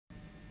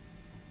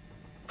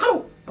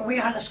We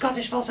are the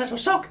Scottish Falsetto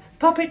Sock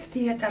Puppet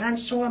Theatre, and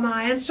so am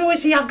I, and so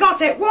is he. I've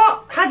got it.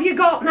 What have you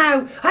got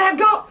now? I have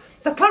got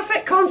the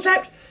perfect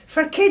concept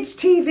for kids'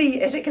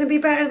 TV. Is it going to be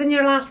better than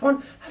your last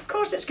one? Of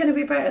course it's going to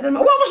be better than my...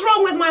 What was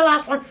wrong with my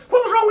last one?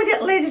 What was wrong with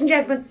it, ladies and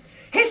gentlemen?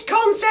 His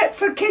concept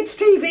for kids'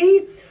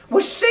 TV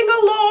was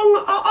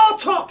sing-along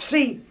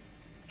autopsy.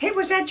 It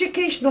was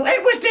educational.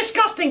 It was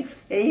disgusting.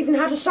 It even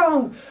had a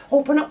song.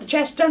 Open up the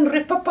chest and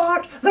rip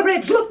apart the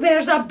ribs. Look,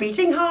 there's a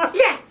beating heart.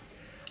 Yeah,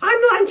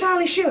 I'm not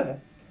entirely sure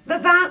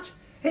that that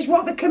is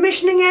what the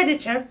commissioning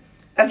editor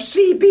of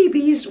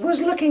CBeebies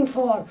was looking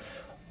for.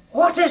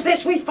 What is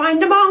this we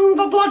find among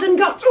the blood and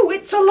guts? Oh,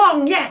 it's a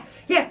long, yeah.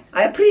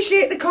 I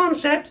appreciate the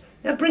concept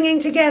of bringing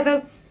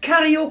together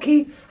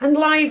karaoke and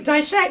live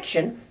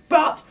dissection,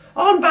 but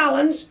on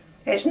balance,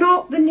 it's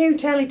not the new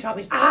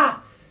Teletubbies.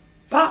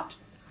 But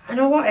I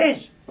know what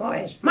is.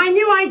 My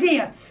new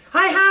idea.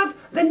 I have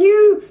the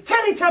new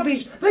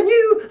Teletubbies,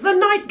 the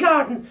Night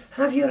Garden.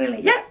 Have you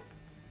really? Yep.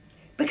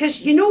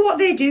 Because you know what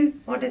they do?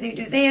 What do?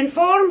 They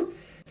inform,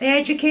 they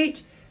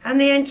educate,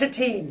 and they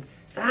entertain.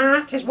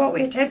 That is what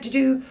we attempt to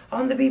do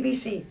on the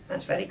BBC.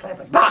 That's very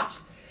clever. But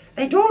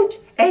they don't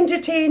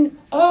entertain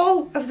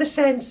all of the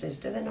senses,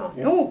 do they not?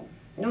 No.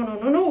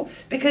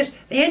 Because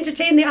they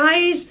entertain the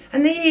eyes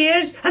and the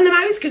ears and the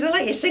mouth, because they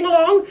let you sing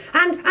along,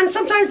 and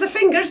sometimes the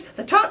fingers,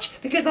 the touch,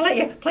 because they let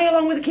you play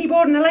along with the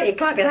keyboard and they let you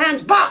clap your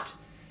hands. But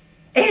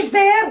is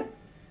there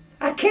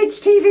a kids'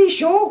 TV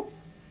show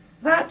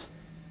that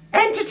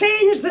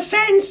entertains the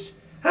sense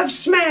of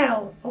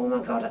smell? Oh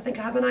my God, I think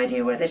I have an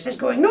idea where this is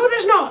going. No,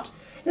 there's not.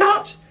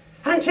 Not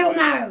until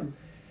now.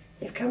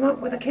 You've come up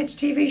with a kids'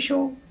 TV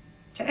show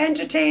to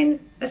entertain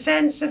the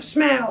sense of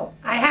smell.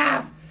 I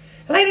have.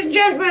 Ladies and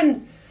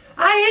gentlemen,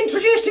 I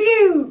introduce to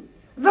you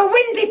the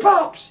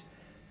Windipops.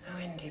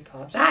 The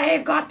Windipops.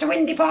 I've got the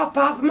Windipop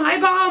up my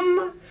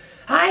bum.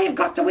 I've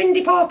got the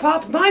Windipop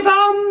up my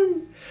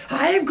bum.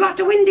 I've got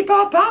the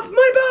Windipop up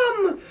my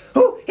bum.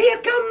 Oh, here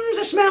comes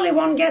a smelly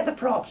one. Get the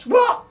props.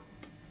 What?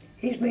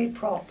 He's made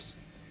props.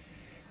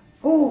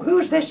 Oh,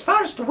 who's this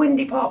first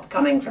Windipop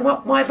coming from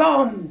up my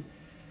bum?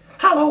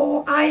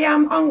 Hello, I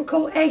am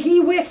Uncle Eggy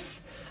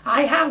Whiff.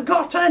 I have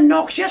got a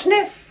noxious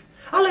sniff.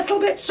 A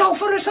little bit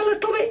sulphurous, a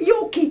little bit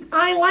yolky.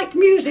 I like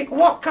music.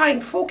 What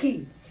kind?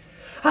 Folky.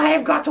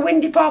 I've got a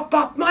Windipop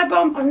up my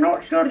bum. I'm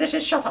not sure this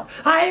is shut up.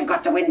 I've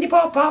got a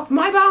Windipop up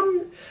my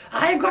bum.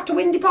 I've got a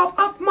Windipop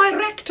up my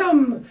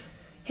rectum.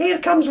 Here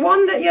comes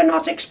one that you're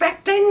not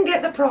expecting.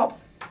 Get the prop.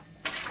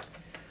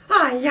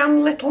 I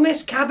am Little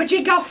Miss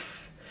Cabbagey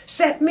Guff.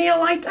 Set me a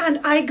light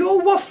and I go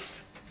woof.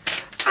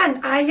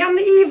 And I am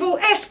the evil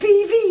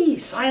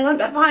SPV,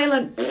 silent and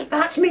violent.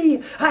 That's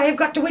me. I've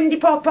got the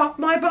Windipop up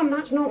my bum.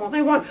 That's not what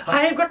they want.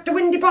 I've got the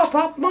Windipop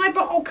up my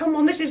bum. Oh, come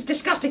on, this is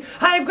disgusting.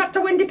 I've got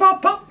the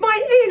Windipop up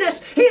my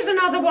anus. Here's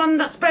another one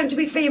that's bound to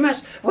be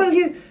famous. Will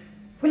you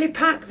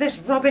pack this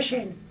rubbish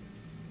in?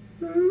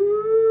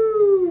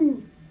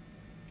 Ooh.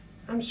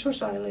 I'm so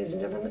sorry, ladies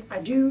and gentlemen. I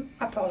do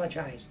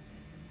apologise.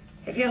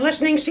 If you're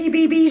listening,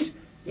 CBeebies,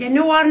 you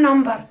know our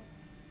number.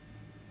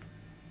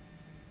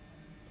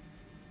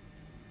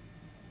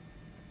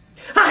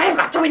 I've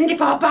got the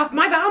Windipop up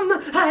my bum.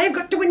 I've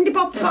got the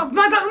Windipop up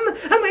my bum.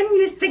 And when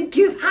you think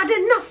you've had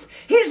enough,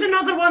 here's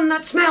another one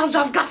that smells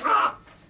of guff.